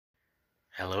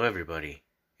Hello everybody,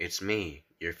 it's me,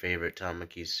 your favorite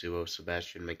Tamaki Suoh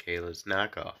Sebastian Michaela's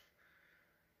knockoff.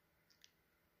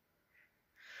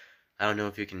 I don't know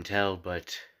if you can tell,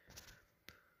 but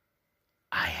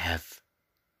I have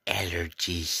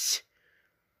allergies.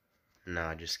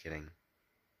 Nah, just kidding.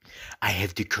 I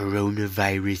have the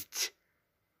coronavirus.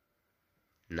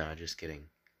 Nah, just kidding.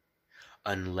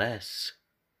 Unless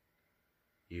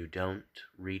you don't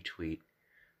retweet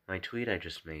my tweet I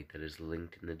just made that is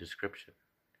linked in the description.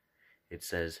 It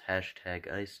says hashtag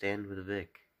IStandWithVic,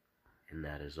 and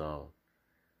that is all.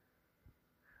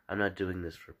 I'm not doing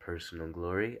this for personal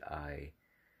glory. I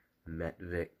met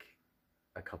Vic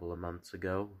a couple of months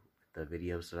ago with the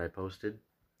videos that I posted,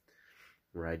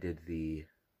 where I did the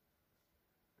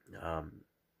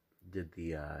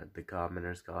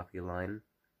Commoner's Coffee line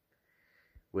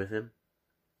with him,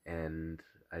 and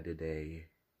I did a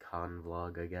con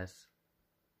vlog, I guess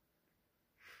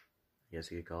you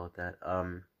could call it that.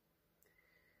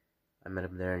 I met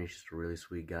him there, and he's just a really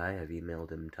sweet guy. I've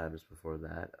emailed him times before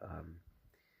that,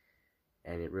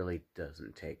 and it really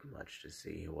doesn't take much to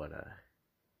see what a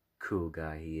cool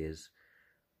guy he is,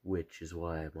 which is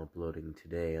why I'm uploading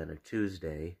today on a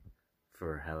Tuesday,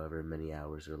 for however many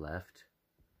hours are left.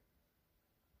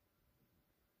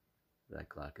 That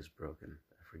clock is broken,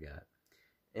 I forgot.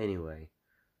 Anyway,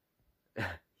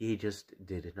 he just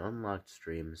did an unlocked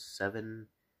stream, 7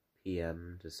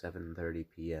 p.m. to 7:30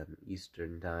 p.m.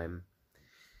 Eastern Time.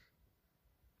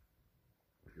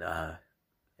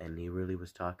 And he really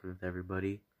was talking with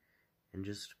everybody and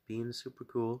just being super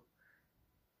cool.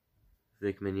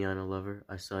 Vic Mignogna lover,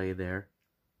 I saw you there.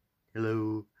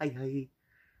 Hello, hi.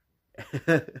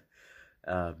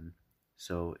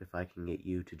 So if I can get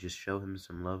you to just show him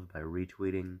some love by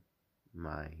retweeting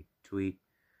my tweet,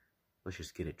 let's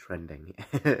just get it trending.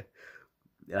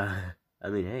 I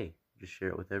mean, hey, just share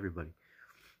it with everybody.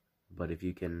 But if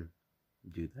you can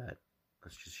do that,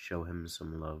 let's just show him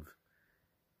some love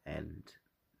and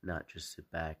not just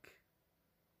sit back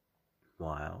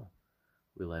while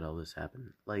we let all this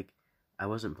happen. Like, I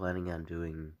wasn't planning on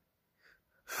doing...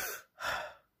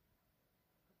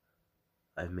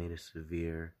 I've made a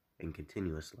severe and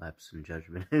continuous lapse in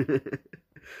judgment.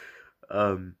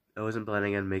 I wasn't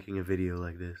planning on making a video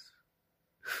like this.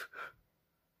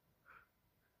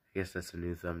 I guess that's a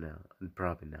new thumbnail.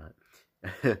 Probably not.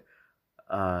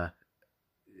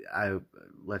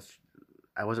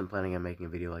 I wasn't planning on making a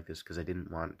video like this because I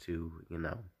didn't want to,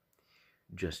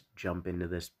 just jump into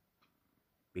this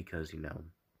because,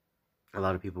 a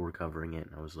lot of people were covering it,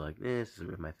 and I was like, this isn't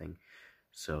really my thing.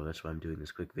 So that's why I'm doing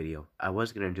this quick video. I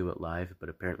was going to do it live, but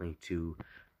apparently to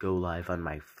go live on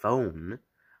my phone,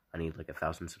 I need like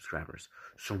 1,000 subscribers.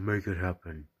 So make it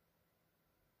happen.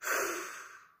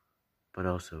 But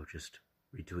also just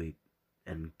retweet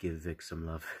and give Vic some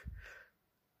love.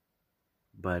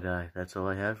 But that's all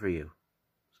I have for you.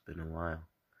 It's been a while.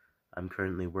 I'm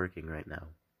currently working right now.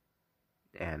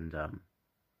 And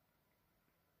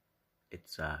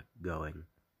it's going.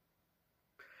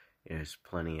 There's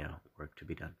plenty of work to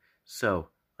be done. So,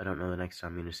 I don't know the next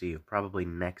time I'm going to see you. Probably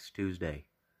next Tuesday.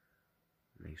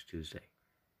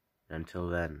 Until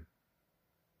then.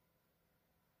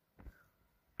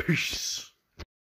 Peace.